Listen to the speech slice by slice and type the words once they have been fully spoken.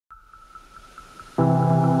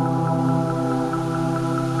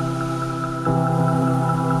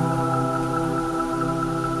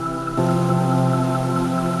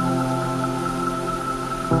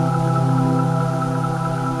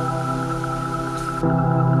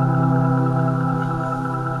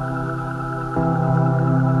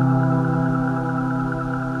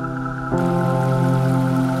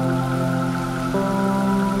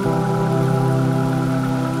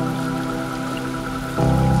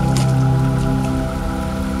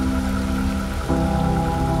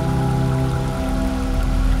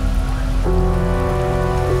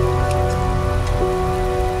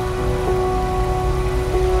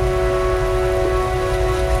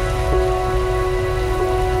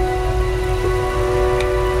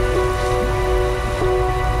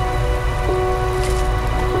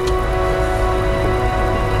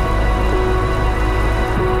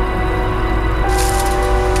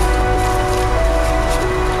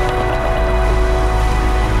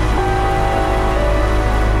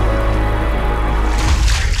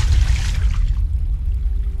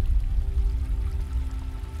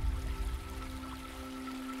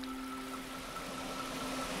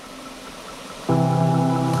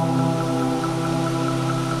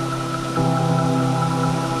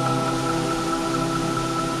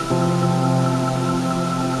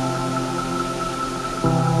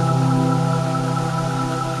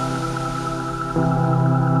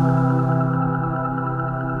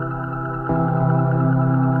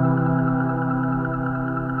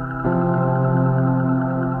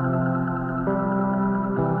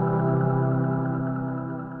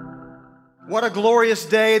What a glorious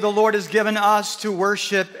day the Lord has given us to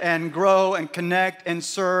worship and grow and connect and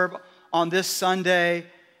serve on this Sunday.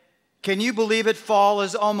 Can you believe it? Fall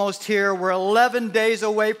is almost here. We're 11 days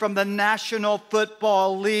away from the National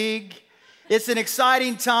Football League. It's an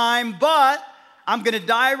exciting time, but I'm going to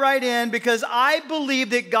dive right in because I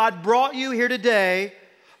believe that God brought you here today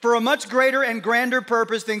for a much greater and grander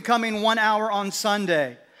purpose than coming 1 hour on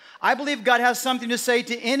Sunday. I believe God has something to say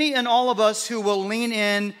to any and all of us who will lean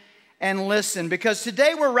in and listen, because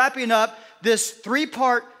today we're wrapping up this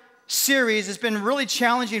three-part series. It's been really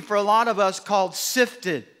challenging for a lot of us, called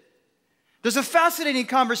Sifted. There's a fascinating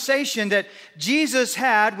conversation that Jesus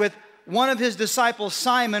had with one of his disciples,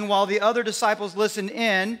 Simon, while the other disciples listened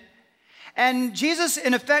in. And Jesus,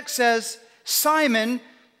 in effect, says, Simon,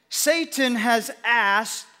 Satan has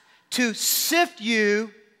asked to sift you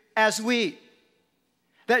as wheat.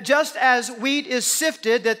 That just as wheat is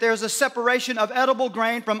sifted, that there's a separation of edible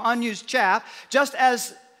grain from unused chaff, just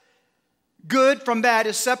as good from bad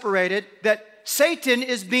is separated, that Satan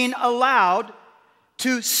is being allowed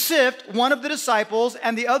to sift one of the disciples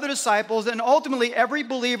and the other disciples and ultimately every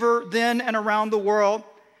believer then and around the world,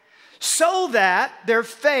 so that their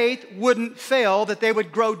faith wouldn't fail, that they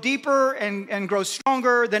would grow deeper and grow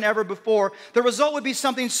stronger than ever before. The result would be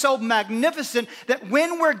something so magnificent that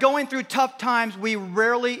when we're going through tough times, we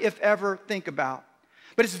rarely, if ever, think about.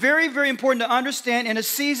 But it's very, very important to understand in a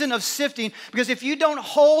season of sifting, because if you don't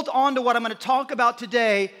hold on to what I'm going to talk about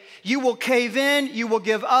today, you will cave in, you will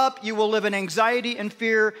give up, you will live in anxiety and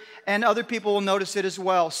fear, and other people will notice it as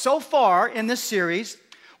well. So far in this series,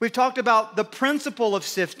 we've talked about the principle of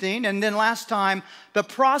sifting, and then last time, the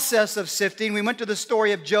process of sifting. We went to the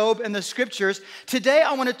story of Job and the scriptures. Today,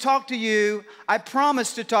 I want to talk to you, I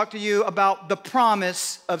promise to talk to you about the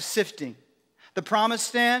promise of sifting. The promise,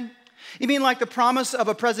 Stan? You mean like the promise of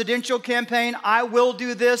a presidential campaign? I will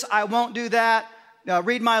do this, I won't do that.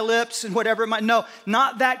 Read my lips and whatever it might. No,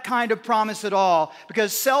 not that kind of promise at all,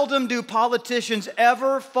 because seldom do politicians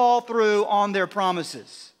ever fall through on their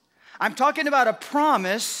promises. I'm talking about a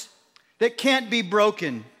promise that can't be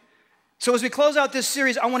broken. So as we close out this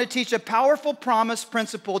series, I want to teach a powerful promise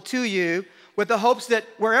principle to you with the hopes that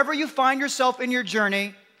wherever you find yourself in your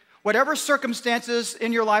journey, whatever circumstances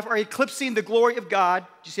in your life are eclipsing the glory of God.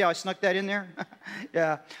 Did you see how I snuck that in there?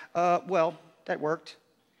 Yeah. Well, that worked.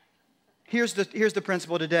 Here's the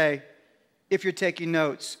principle today, if you're taking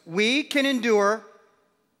notes. We can endure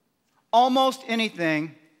almost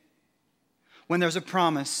anything when there's a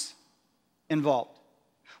promise involved.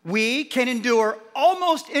 We can endure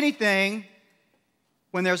almost anything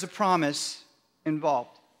when there's a promise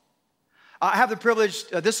involved. I have the privilege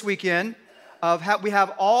this weekend of we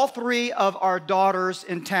have all three of our daughters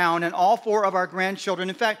in town and all four of our grandchildren.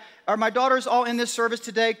 In fact, are my daughters all in this service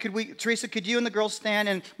today? Teresa, could you and the girls stand?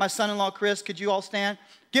 And my son-in-law, Chris, could you all stand?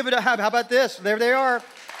 Give it a, how about this? There they are.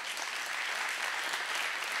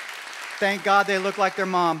 Thank God they look like their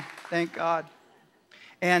mom. Thank God.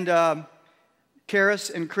 And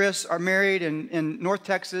Karis and Chris are married in North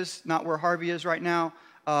Texas, not where Harvey is right now.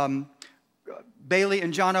 Bailey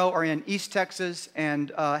and Jono are in East Texas,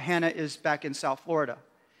 and Hannah is back in South Florida.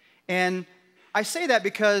 And I say that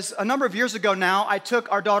because a number of years ago now, I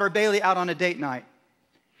took our daughter Bailey out on a date night.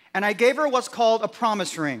 And I gave her what's called a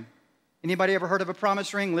promise ring. Anybody ever heard of a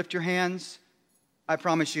promise ring? Lift your hands. I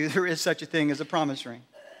promise you, there is such a thing as a promise ring.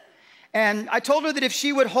 And I told her that if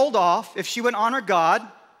she would hold off, if she would honor God,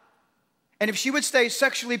 and if she would stay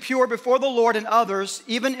sexually pure before the Lord and others,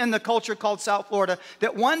 even in the culture called South Florida,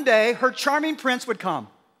 that one day her charming prince would come.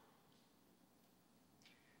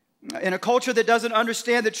 In a culture that doesn't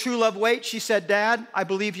understand that true love waits, she said, Dad, I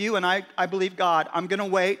believe you and I believe God. I'm going to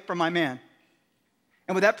wait for my man.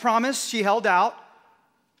 And with that promise, she held out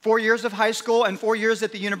 4 years of high school and 4 years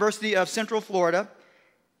at the University of Central Florida,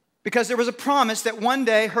 because there was a promise that one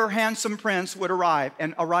day her handsome prince would arrive.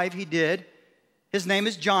 And arrive he did. His name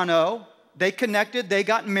is John O. They connected. They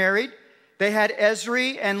got married. They had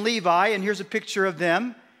Ezri and Levi. And here's a picture of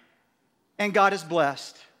them. And God is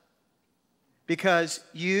blessed, because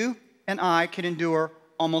you and I can endure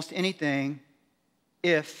almost anything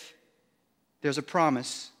if there's a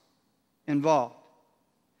promise involved.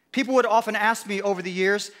 People would often ask me over the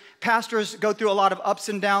years, pastors go through a lot of ups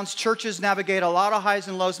and downs, churches navigate a lot of highs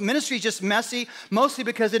and lows. Ministry is just messy, mostly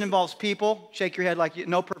because it involves people. Shake your head like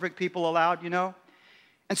no perfect people allowed, you know.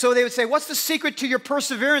 And so they would say, what's the secret to your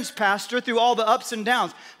perseverance, pastor, through all the ups and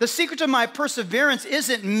downs? The secret to my perseverance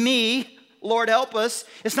isn't me, Lord help us.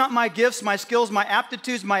 It's not my gifts, my skills, my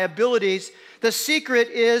aptitudes, my abilities. The secret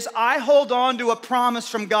is I hold on to a promise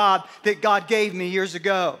from God that God gave me years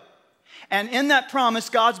ago. And in that promise,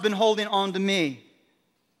 God's been holding on to me.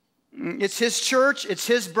 It's His church, it's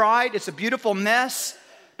His bride, it's a beautiful mess.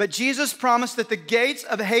 But Jesus promised that the gates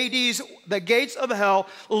of Hades, the gates of hell,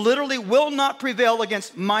 literally will not prevail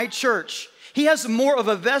against my church. He has more of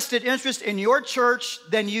a vested interest in your church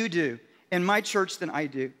than you do, in my church than I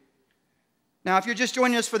do. Now, if you're just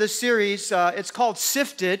joining us for this series, it's called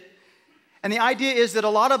Sifted. And the idea is that a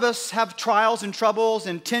lot of us have trials and troubles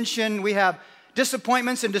and tension. We have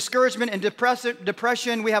disappointments and discouragement and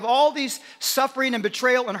depression. We have all these suffering and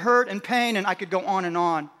betrayal and hurt and pain, and I could go on and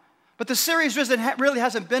on. But the series really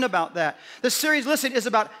hasn't been about that. The series, listen, is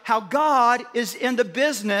about how God is in the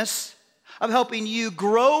business of helping you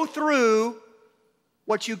grow through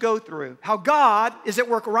what you go through. How God is at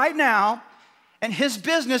work right now, and His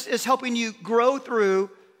business is helping you grow through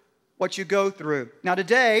what you go through. Now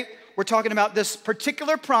today, we're talking about this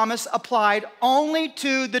particular promise applied only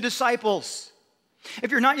to the disciples. If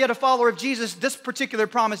you're not yet a follower of Jesus, this particular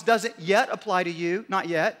promise doesn't yet apply to you, not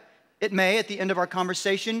yet. It may at the end of our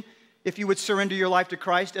conversation, if you would surrender your life to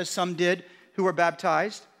Christ, as some did who were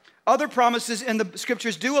baptized. Other promises in the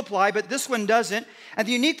scriptures do apply, but this one doesn't. And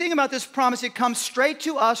the unique thing about this promise, it comes straight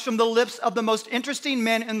to us from the lips of the most interesting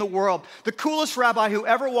man in the world, the coolest rabbi who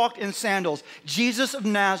ever walked in sandals. Jesus of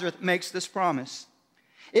Nazareth makes this promise.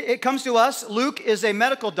 It comes to us. Luke is a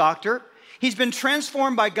medical doctor. He's been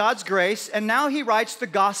transformed by God's grace, and now he writes the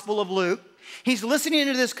Gospel of Luke. He's listening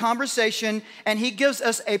to this conversation, and he gives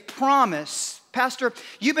us a promise. Pastor,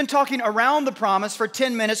 you've been talking around the promise for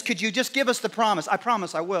 10 minutes. Could you just give us the promise? I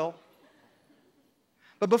promise I will.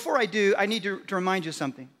 But before I do, I need to remind you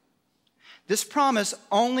something. This promise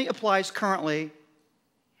only applies currently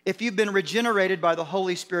if you've been regenerated by the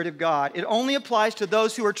Holy Spirit of God. It only applies to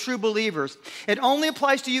those who are true believers. It only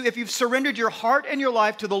applies to you if you've surrendered your heart and your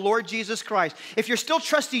life to the Lord Jesus Christ. If you're still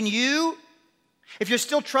trusting you, if you're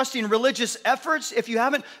still trusting religious efforts, if you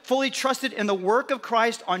haven't fully trusted in the work of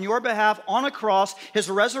Christ on your behalf on a cross, His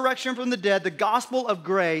resurrection from the dead, the gospel of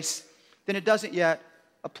grace, then it doesn't yet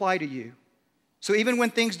apply to you. So even when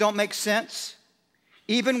things don't make sense,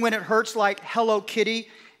 even when it hurts like Hello Kitty,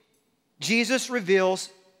 Jesus reveals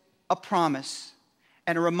a promise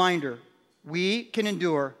and a reminder. We can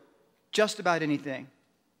endure just about anything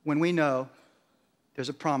when we know there's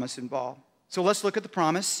a promise involved. So let's look at the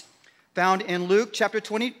promise found in Luke chapter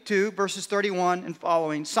 22, verses 31 and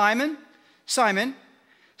following. Simon, Simon,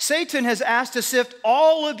 Satan has asked to sift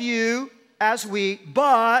all of you as wheat,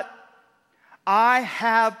 but I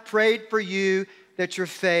have prayed for you that your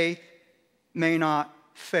faith may not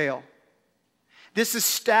fail. This is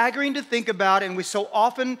staggering to think about, and we so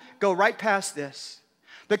often go right past this.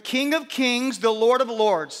 The King of Kings, the Lord of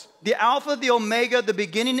Lords, the Alpha, the Omega, the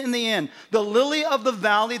beginning and the end, the lily of the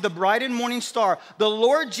valley, the bright and morning star. The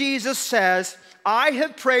Lord Jesus says, I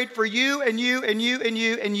have prayed for you and you and you and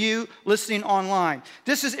you and you listening online.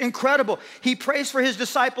 This is incredible. He prays for His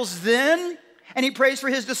disciples then, and He prays for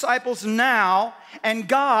His disciples now, and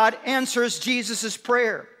God answers Jesus'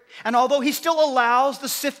 prayer. And although He still allows the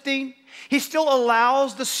sifting, He still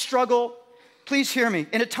allows the struggle. Please hear me.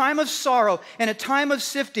 In a time of sorrow, in a time of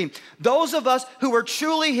sifting, those of us who are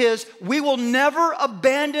truly His, we will never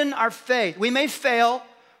abandon our faith. We may fail.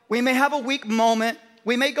 We may have a weak moment.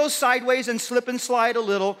 We may go sideways and slip and slide a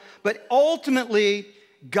little. But ultimately,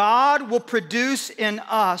 God will produce in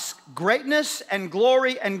us greatness and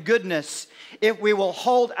glory and goodness if we will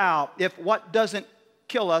hold out, if what doesn't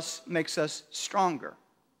kill us makes us stronger.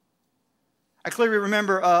 I clearly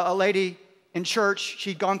remember a lady in church.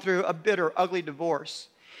 She'd gone through a bitter, ugly divorce.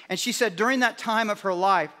 And she said during that time of her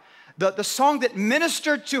life, the song that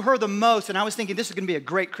ministered to her the most, and I was thinking this is going to be a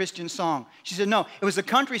great Christian song. She said, no, it was a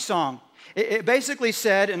country song. It basically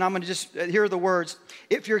said, and I'm going to just hear the words,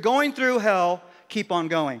 if you're going through hell, keep on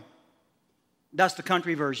going. That's the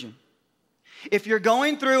country version. If you're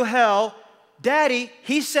going through hell, Daddy,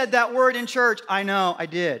 he said that word in church. I know, I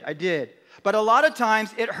did. But a lot of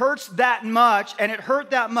times it hurts that much, and it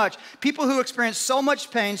hurt that much. People who experience so much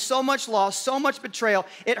pain, so much loss, so much betrayal,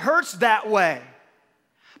 it hurts that way.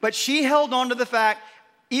 But she held on to the fact,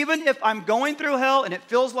 even if I'm going through hell and it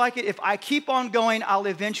feels like it, if I keep on going, I'll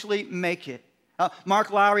eventually make it. Mark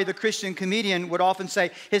Lowry, the Christian comedian, would often say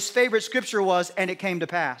his favorite scripture was, and it came to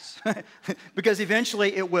pass. Because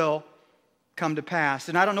eventually it will come to pass.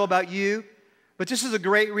 And I don't know about you, but this is a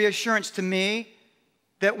great reassurance to me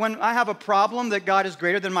that when I have a problem, that God is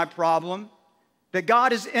greater than my problem, that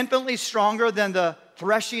God is infinitely stronger than the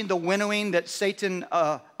threshing, the winnowing that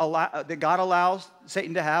that God allows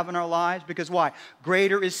Satan to have in our lives. Because why?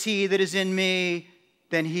 Greater is he that is in me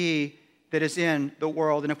than he that is in the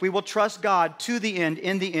world. And if we will trust God to the end,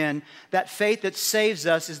 in the end, that faith that saves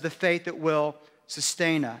us is the faith that will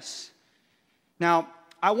sustain us. Now,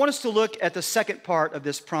 I want us to look at the second part of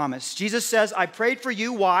this promise. Jesus says, I prayed for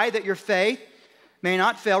you. Why? That your faith may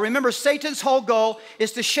not fail. Remember, Satan's whole goal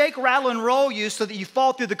is to shake, rattle, and roll you so that you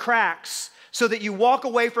fall through the cracks, so that you walk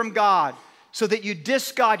away from God, so that you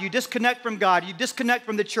you disconnect from God, you disconnect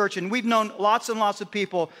from the church. And we've known lots and lots of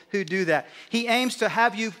people who do that. He aims to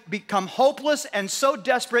have you become hopeless and so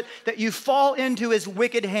desperate that you fall into his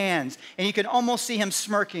wicked hands, and you can almost see him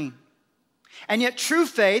smirking. And yet true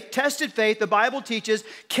faith, tested faith, the Bible teaches,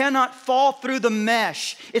 cannot fall through the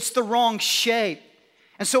mesh. It's the wrong shape.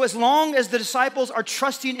 And so as long as the disciples are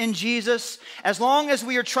trusting in Jesus, as long as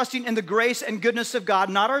we are trusting in the grace and goodness of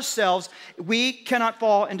God, not ourselves, we cannot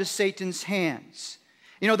fall into Satan's hands.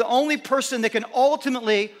 You know, the only person that can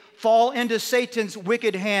ultimately fall into Satan's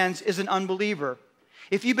wicked hands is an unbeliever.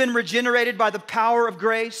 If you've been regenerated by the power of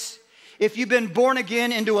grace, if you've been born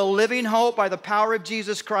again into a living hope by the power of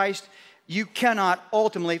Jesus Christ, you cannot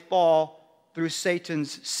ultimately fall through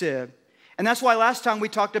Satan's sieve. And that's why last time we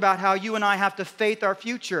talked about how you and I have to faith our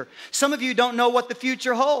future. Some of you don't know what the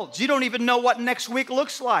future holds. You don't even know what next week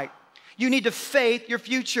looks like. You need to faith your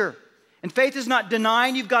future. And faith is not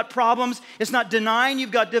denying you've got problems. It's not denying you've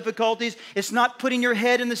got difficulties. It's not putting your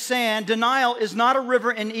head in the sand. Denial is not a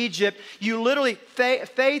river in Egypt. You literally,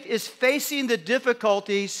 faith is facing the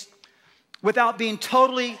difficulties without being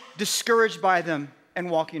totally discouraged by them and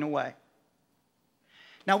walking away.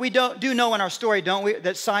 Now, we do know in our story, don't we,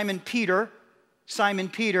 that Simon Peter,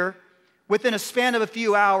 within a span of a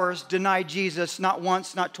few hours, denied Jesus not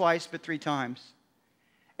once, not twice, but 3 times.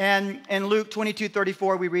 And in Luke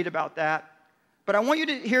 22:34, we read about that. But I want you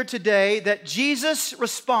to hear today that Jesus'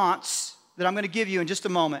 response, that I'm going to give you in just a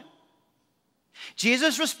moment,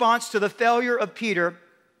 Jesus' response to the failure of Peter,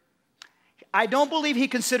 I don't believe he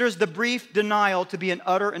considers the brief denial to be an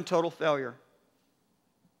utter and total failure.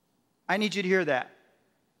 I need you to hear that.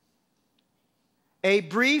 A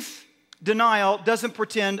brief denial doesn't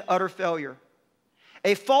portend utter failure.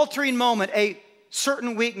 A faltering moment, a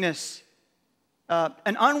certain weakness,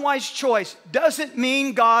 an unwise choice doesn't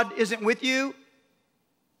mean God isn't with you.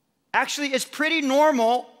 Actually, it's pretty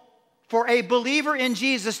normal for a believer in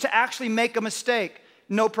Jesus to actually make a mistake.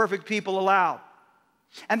 No perfect people allowed.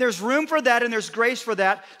 And there's room for that and there's grace for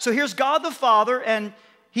that. So here's God the Father, and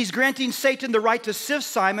he's granting Satan the right to sift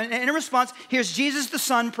Simon. And in response, here's Jesus the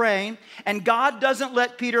Son praying. And God doesn't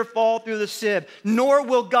let Peter fall through the sieve, nor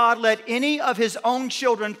will God let any of his own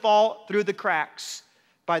children fall through the cracks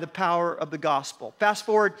by the power of the gospel. Fast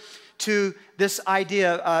forward to this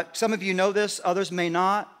idea. Some of you know this, others may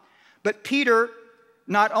not. But Peter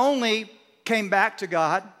not only came back to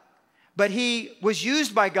God, but he was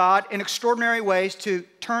used by God in extraordinary ways to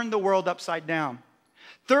turn the world upside down.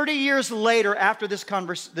 30 years later, after this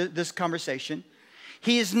conversation,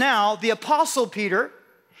 he is now the Apostle Peter,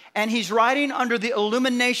 and he's writing under the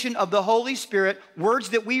illumination of the Holy Spirit, words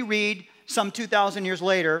that we read some 2,000 years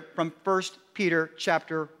later from 1 Peter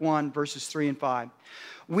chapter 1, verses 3 and 5.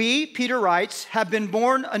 We, Peter writes, have been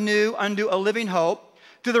born anew unto a living hope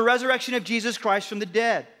through the resurrection of Jesus Christ from the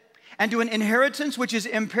dead, and to an inheritance which is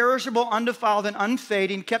imperishable, undefiled, and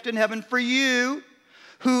unfading, kept in heaven for you,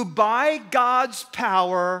 who by God's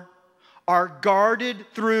power are guarded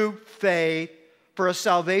through faith for a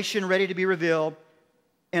salvation ready to be revealed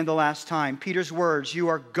in the last time. Peter's words, you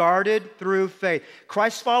are guarded through faith.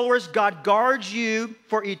 Christ's followers, God guards you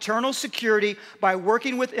for eternal security by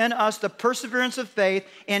working within us the perseverance of faith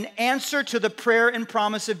in answer to the prayer and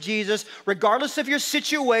promise of Jesus, regardless of your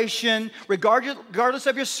situation, regardless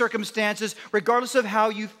of your circumstances, regardless of how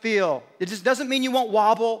you feel. It just doesn't mean you won't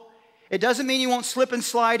wobble. It doesn't mean you won't slip and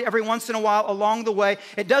slide every once in a while along the way.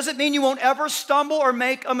 It doesn't mean you won't ever stumble or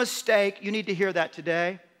make a mistake. You need to hear that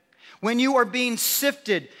today. When you are being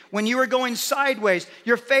sifted, when you are going sideways,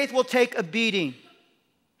 your faith will take a beating.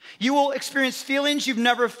 You will experience feelings you've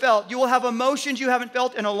never felt. You will have emotions you haven't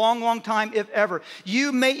felt in a long, long time, if ever.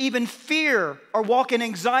 You may even fear or walk in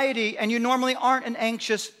anxiety, and you normally aren't an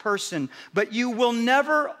anxious person. But you will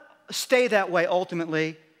never stay that way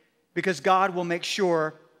ultimately, because God will make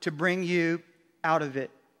sure to bring you out of it.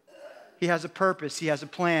 He has a purpose. He has a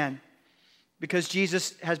plan, because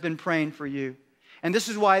Jesus has been praying for you. And this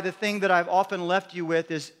is why the thing that I've often left you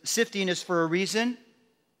with is sifting is for a reason,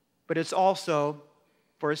 but it's also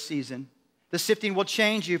for a season. The sifting will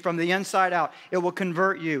change you from the inside out. It will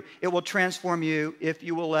convert you. It will transform you if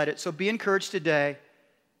you will let it. So be encouraged today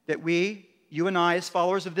that you and I, as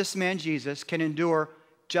followers of this man Jesus, can endure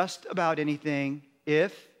just about anything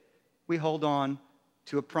if we hold on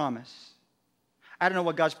to a promise. I don't know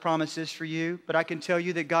what God's promise is for you, but I can tell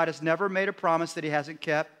you that God has never made a promise that He hasn't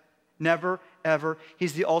kept. Never, ever.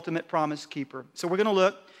 He's the ultimate promise keeper. So we're going to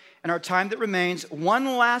look in our time that remains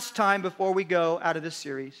one last time before we go out of this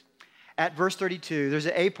series at verse 32. There's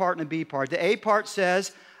an A part and a B part. The A part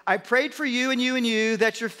says, I prayed for you and you and you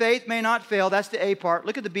that your faith may not fail. That's the A part.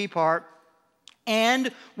 Look at the B part.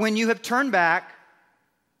 And when you have turned back,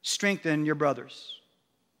 strengthen your brothers.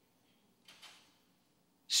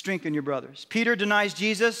 Strengthen your brothers. Peter denies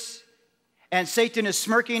Jesus, and Satan is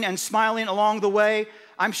smirking and smiling along the way.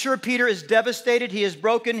 I'm sure Peter is devastated. He is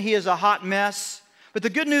broken. He is a hot mess. But the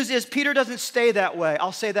good news is Peter doesn't stay that way.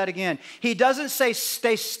 I'll say that again. He doesn't stay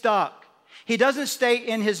stuck. He doesn't stay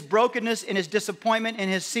in his brokenness, in his disappointment, in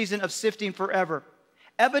his season of sifting forever.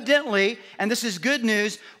 Evidently, and this is good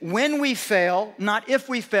news, when we fail, not if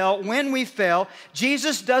we fail, when we fail,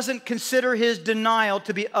 Jesus doesn't consider his denial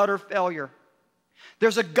to be utter failure.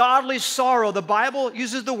 There's a godly sorrow. The Bible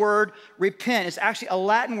uses the word repent. It's actually a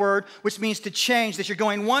Latin word which means to change, that you're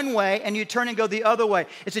going one way and you turn and go the other way.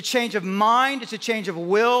 It's a change of mind, it's a change of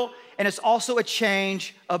will, and it's also a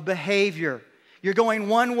change of behavior. You're going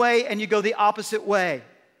one way and you go the opposite way.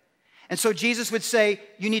 And so Jesus would say,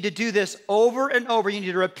 you need to do this over and over. You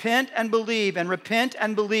need to repent and believe and repent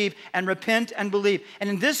and believe and repent and believe. And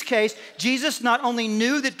in this case, Jesus not only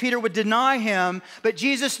knew that Peter would deny him, but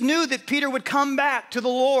Jesus knew that Peter would come back to the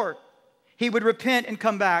Lord. He would repent and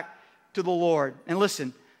come back to the Lord. And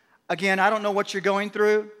listen, again, I don't know what you're going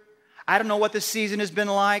through. I don't know what this season has been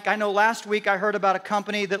like. I know last week I heard about a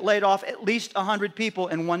company that laid off at least 100 people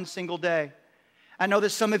in one single day. I know that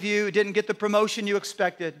some of you didn't get the promotion you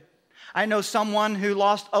expected. I know someone who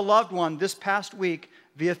lost a loved one this past week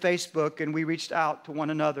via Facebook, and we reached out to one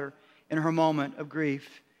another in her moment of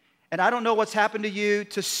grief. And I don't know what's happened to you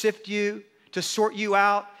to sift you, to sort you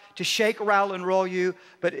out, to shake, rattle, and roll you,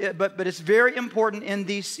 but it's very important in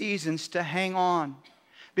these seasons to hang on.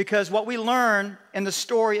 Because what we learn in the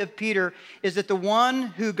story of Peter is that the one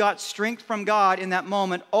who got strength from God in that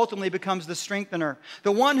moment ultimately becomes the strengthener.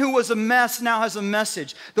 The one who was a mess now has a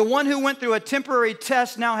message. The one who went through a temporary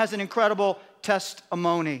test now has an incredible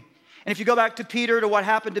testimony. And if you go back to Peter, to what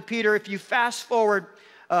happened to Peter, if you fast forward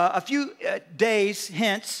a few days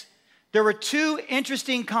hence, there were two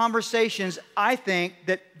interesting conversations, I think,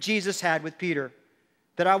 that Jesus had with Peter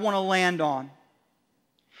that I want to land on.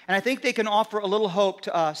 And I think they can offer a little hope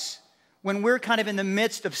to us when we're kind of in the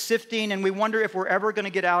midst of sifting and we wonder if we're ever going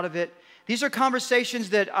to get out of it. These are conversations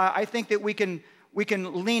that I think that we can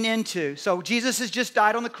lean into. So Jesus has just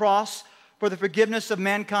died on the cross for the forgiveness of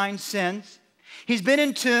mankind's sins. He's been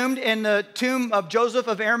entombed in the tomb of Joseph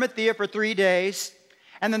of Arimathea for 3 days.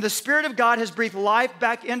 And then the Spirit of God has breathed life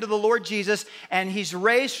back into the Lord Jesus, and He's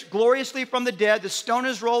raised gloriously from the dead. The stone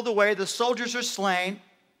is rolled away. The soldiers are slain.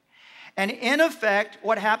 And in effect,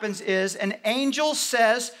 what happens is an angel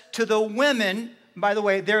says to the women, by the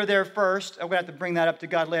way, they're there first. I'm going to have to bring that up to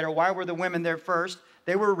God later. Why were the women there first?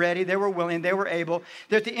 They were ready, they were willing, they were able.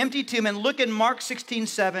 They're at the empty tomb. And look in Mark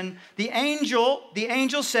 16:7. The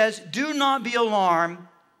angel says, do not be alarmed.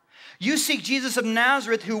 You seek Jesus of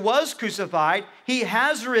Nazareth who was crucified. He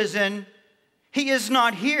has risen. He is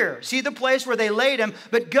not here. See the place where they laid him.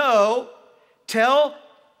 But go, tell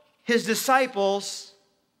his disciples.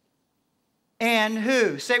 And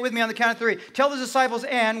who? Say it with me on the count of 3. Tell the disciples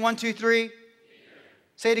and 1, 2, 3. Peter.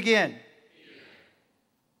 Say it again.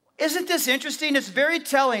 Isn't this interesting? It's very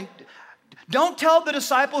telling. Don't tell the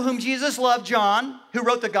disciple whom Jesus loved, John, who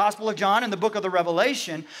wrote the Gospel of John and the book of the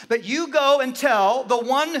Revelation, but you go and tell the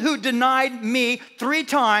one who denied me 3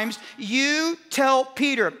 times, you tell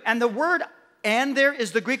Peter. And the word "and" there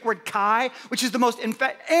is the Greek word "kai," which is the most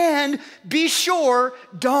emphatic. And be sure,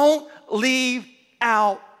 don't leave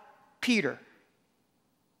out Peter.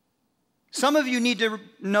 Some of you need to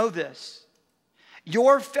know this.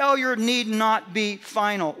 Your failure need not be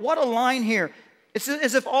final. What a line here. It's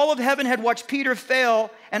as if all of heaven had watched Peter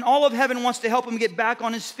fail, and all of heaven wants to help him get back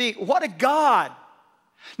on his feet. What a God.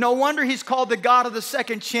 No wonder he's called the God of the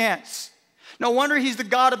second chance. No wonder he's the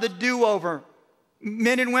God of the do-over.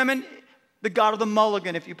 Men and women, the God of the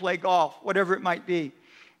mulligan if you play golf, whatever it might be.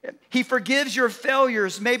 He forgives your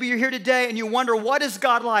failures. Maybe you're here today and you wonder, what is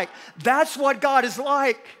God like? That's what God is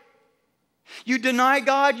like. You deny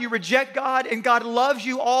God, you reject God, and God loves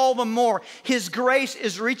you all the more. His grace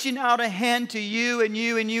is reaching out a hand to you and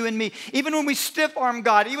you and you and me. Even when we stiff-arm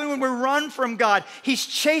God, even when we run from God, He's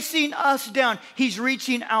chasing us down. He's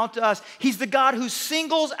reaching out to us. He's the God who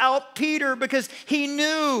singles out Peter because He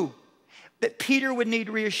knew that Peter would need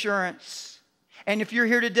reassurance. And if you're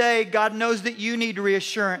here today, God knows that you need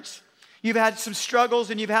reassurance. You've had some struggles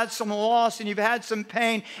and you've had some loss and you've had some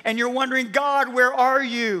pain, and you're wondering, God, where are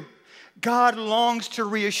you? God longs to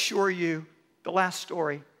reassure you. The last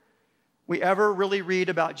story we ever really read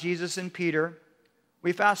about Jesus and Peter,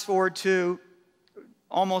 we fast forward to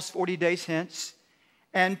almost 40 days hence,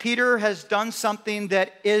 and Peter has done something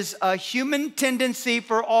that is a human tendency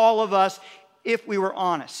for all of us if we were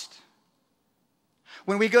honest.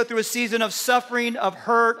 When we go through a season of suffering, of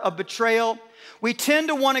hurt, of betrayal, we tend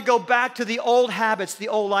to want to go back to the old habits, the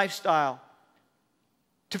old lifestyle.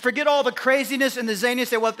 To forget all the craziness and the zaniness,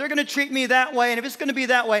 say, well, if they're going to treat me that way, and if it's going to be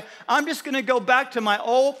that way, I'm just going to go back to my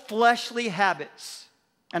old fleshly habits,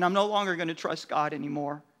 and I'm no longer going to trust God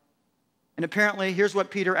anymore. And apparently, here's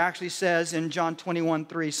what Peter actually says in John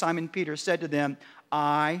 21:3. Simon Peter said to them,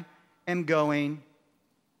 I am going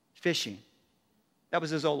fishing. That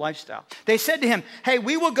was his old lifestyle. They said to him, hey,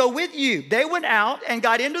 we will go with you. They went out and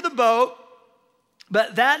got into the boat,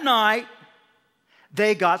 but that night,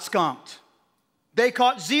 they got skunked. They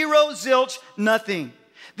caught zero, zilch, nothing.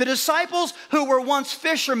 The disciples who were once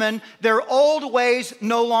fishermen, their old ways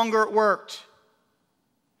no longer worked.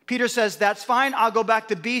 Peter says, that's fine. I'll go back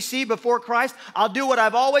to BC before Christ. I'll do what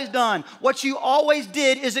I've always done. What you always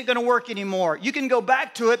did isn't going to work anymore. You can go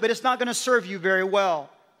back to it, but it's not going to serve you very well.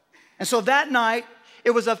 And so that night,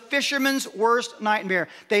 it was a fisherman's worst nightmare.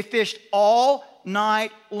 They fished all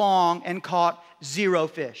night long and caught zero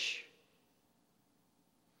fish.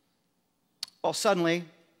 Well, suddenly,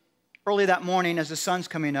 early that morning as the sun's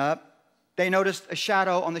coming up, they noticed a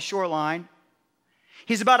shadow on the shoreline.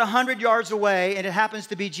 He's about 100 yards away, and it happens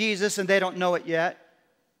to be Jesus, and they don't know it yet.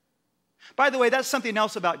 By the way, that's something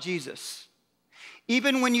else about Jesus.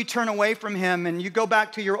 Even when you turn away from Him and you go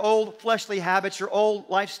back to your old fleshly habits, your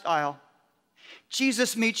old lifestyle,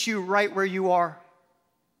 Jesus meets you right where you are.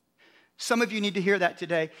 Some of you need to hear that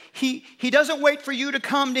today. He doesn't wait for you to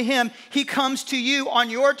come to Him. He comes to you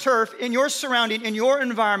on your turf, in your surrounding, in your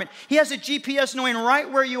environment. He has a GPS knowing right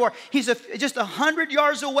where you are. He's just 100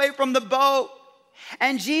 yards away from the boat.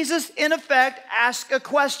 And Jesus, in effect, asks a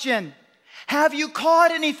question. Have you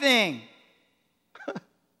caught anything?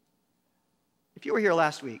 If you were here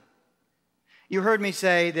last week, you heard me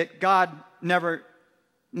say that God never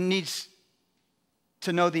needs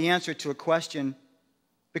to know the answer to a question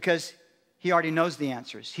because He already knows the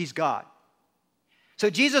answers. He's God. So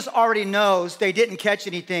Jesus already knows they didn't catch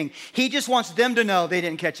anything. He just wants them to know they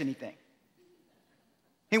didn't catch anything.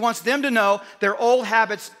 He wants them to know their old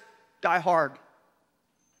habits die hard.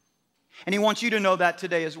 And He wants you to know that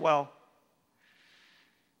today as well.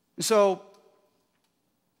 And so,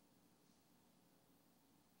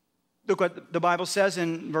 look what the Bible says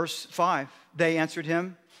in verse 5. They answered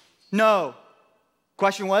Him, no.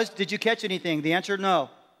 Question was, did you catch anything? The answer, no.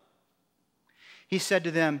 He said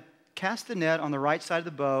to them, cast the net on the right side of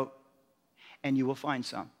the boat, and you will find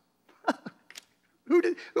some. Who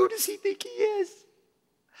does he think he is?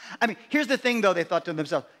 I mean, here's the thing, though, they thought to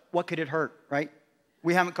themselves, what could it hurt, right?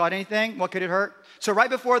 We haven't caught anything. What could it hurt? So right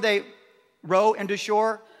before they row into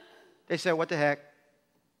shore, they said, what the heck?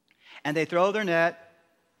 And they throw their net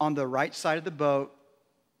on the right side of the boat,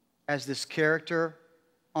 as this character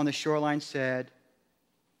on the shoreline said,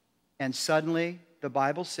 and suddenly, the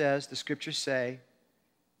Bible says, the scriptures say,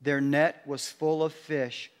 their net was full of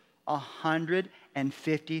fish,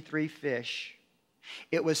 153 fish.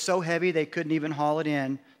 It was so heavy they couldn't even haul it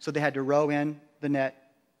in, so they had to row in the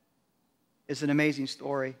net. It's an amazing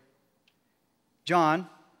story. John,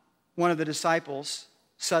 one of the disciples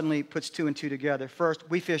suddenly puts two and two together. First,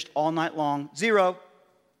 we fished all night long, 0.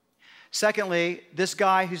 Secondly, this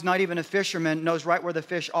guy who's not even a fisherman knows right where the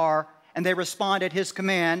fish are, and they respond at his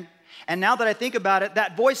command. And now that I think about it,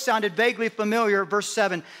 that voice sounded vaguely familiar. Verse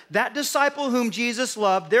 7, that disciple whom Jesus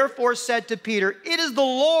loved therefore said to Peter, it is the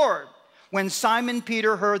Lord. When Simon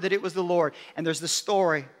Peter heard that it was the Lord. And there's the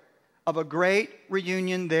story of a great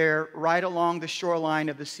reunion there right along the shoreline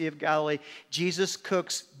of the Sea of Galilee. Jesus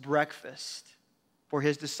cooks breakfast for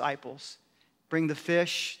his disciples. Bring the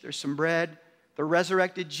fish, there's some bread. The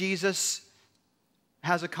resurrected Jesus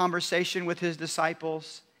has a conversation with his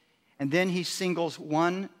disciples. And then he singles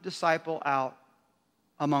one disciple out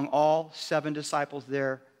among all 7 disciples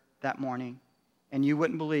there that morning. And you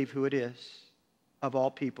wouldn't believe who it is, of all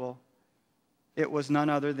people. It was none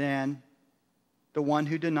other than the one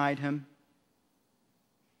who denied him,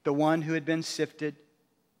 the one who had been sifted,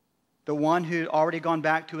 the one who had already gone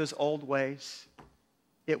back to his old ways.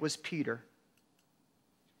 It was Peter.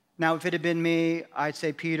 Now, if it had been me, I'd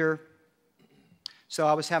say, Peter, so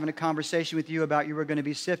I was having a conversation with you about you were going to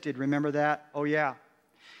be sifted. Remember that? Oh, yeah.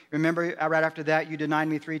 Remember right after that, you denied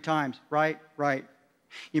me 3 times. Right? Right.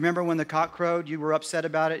 You remember when the cock crowed, you were upset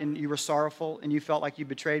about it and you were sorrowful and you felt like you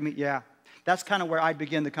betrayed me? Yeah. That's kind of where I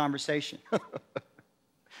begin the conversation.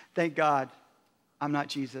 Thank God I'm not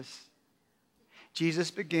Jesus. Jesus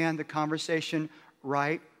began the conversation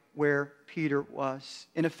right where Peter was.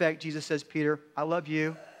 In effect, Jesus says, Peter, I love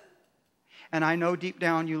you, and I know deep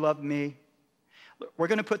down you love me. We're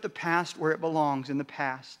going to put the past where it belongs, in the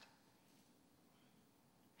past.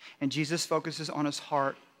 And Jesus focuses on his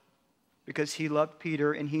heart because he loved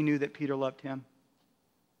Peter and he knew that Peter loved him.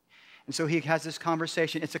 And so he has this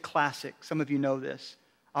conversation. It's a classic. Some of you know this.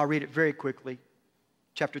 I'll read it very quickly.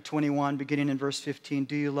 Chapter 21, beginning in verse 15.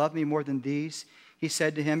 Do you love me more than these? He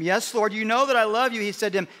said to him, yes, Lord, you know that I love you. He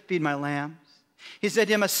said to him, feed my lambs. He said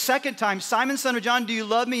to him a second time, Simon, son of John, do you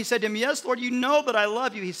love me? He said to him, yes, Lord, you know that I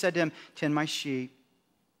love you. He said to him, tend my sheep.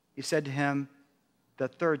 He said to him the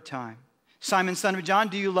third time, Simon, son of John,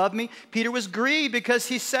 do you love me? Peter was grieved because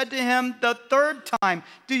he said to him the third time,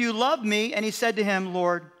 do you love me? And he said to him,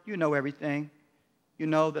 Lord, you know everything. You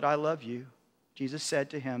know that I love you. Jesus said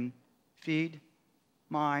to him, feed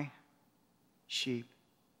my sheep.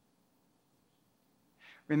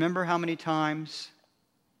 Remember how many times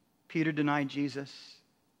Peter denied Jesus?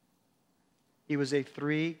 He was a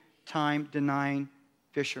 3-time denying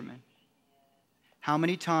fisherman. How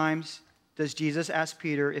many times does Jesus ask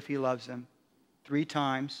Peter if he loves him? 3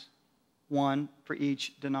 times, 1 for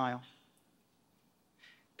each denial.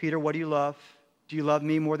 Peter, what do you love? Do you love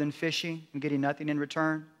me more than fishing and getting nothing in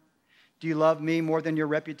return? Do you love me more than your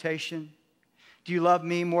reputation? Do you love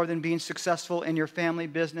me more than being successful in your family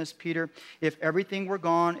business? Peter, if everything were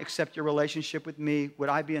gone except your relationship with me, would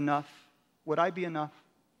I be enough? Would I be enough?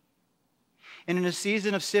 And in a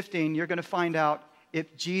season of sifting, you're going to find out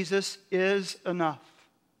if Jesus is enough.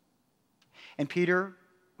 And Peter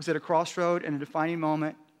was at a crossroad and a defining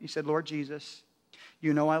moment. He said, Lord Jesus,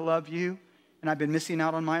 you know I love you, and I've been missing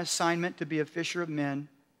out on my assignment to be a fisher of men,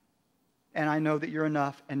 and I know that you're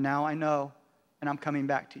enough, and now I know, and I'm coming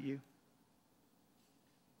back to you.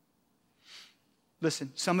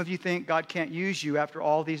 Listen, some of you think God can't use you after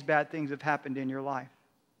all these bad things have happened in your life.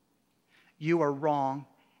 You are wrong,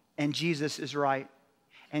 and Jesus is right.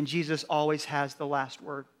 And Jesus always has the last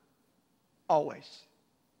word. Always.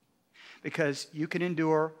 Because you can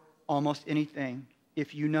endure almost anything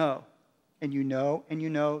if you know, and you know, and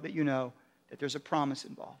you know that you know that there's a promise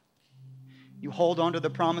involved. You hold on to the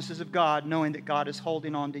promises of God knowing that God is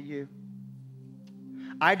holding on to you.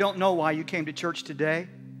 I don't know why you came to church today.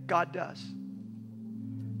 God does.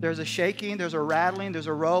 There's a shaking, there's a rattling, there's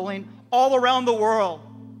a rolling all around the world.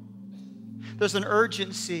 There's an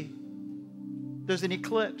urgency. There's an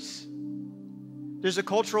eclipse. There's a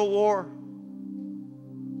cultural war.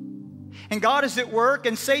 And God is at work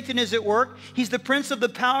and Satan is at work. He's the prince of the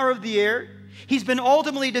power of the air. He's been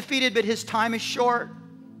ultimately defeated, but his time is short.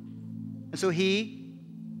 And so he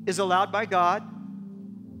is allowed by God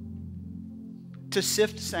to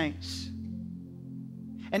sift saints.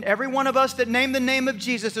 And every one of us that name the name of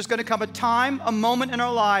Jesus, there's going to come a time, a moment in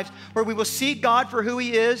our lives where we will see God for who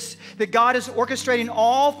he is, that God is orchestrating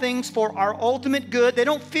all things for our ultimate good. They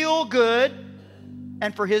don't feel good,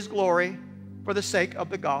 and for his glory, for the sake of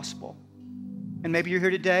the gospel. And maybe you're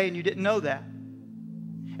here today and you didn't know that.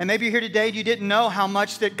 And maybe you're here today and you didn't know how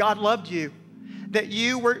much that God loved you, that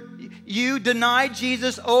you denied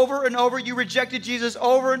Jesus over and over. You rejected Jesus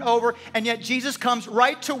over and over. And yet Jesus comes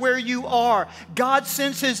right to where you are. God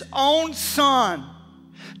sends his own son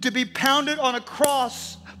to be pounded on a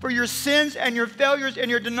cross for your sins and your failures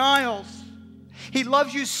and your denials. He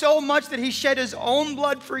loves you so much that he shed his own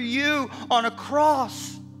blood for you on a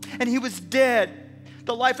cross. And he was dead.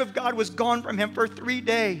 The life of God was gone from him for 3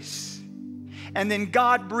 days. And then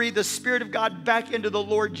God breathed the Spirit of God back into the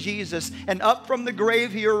Lord Jesus. And up from the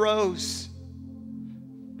grave he arose.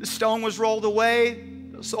 The stone was rolled away.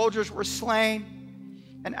 The soldiers were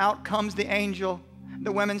slain. And out comes the angel.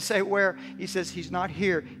 The women say, where? He says, he's not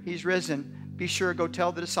here. He's risen. Be sure, go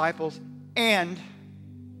tell the disciples. And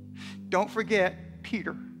don't forget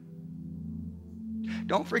Peter.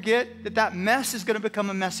 Don't forget that that mess is going to become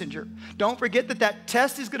a messenger. Don't forget that that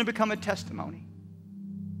test is going to become a testimony.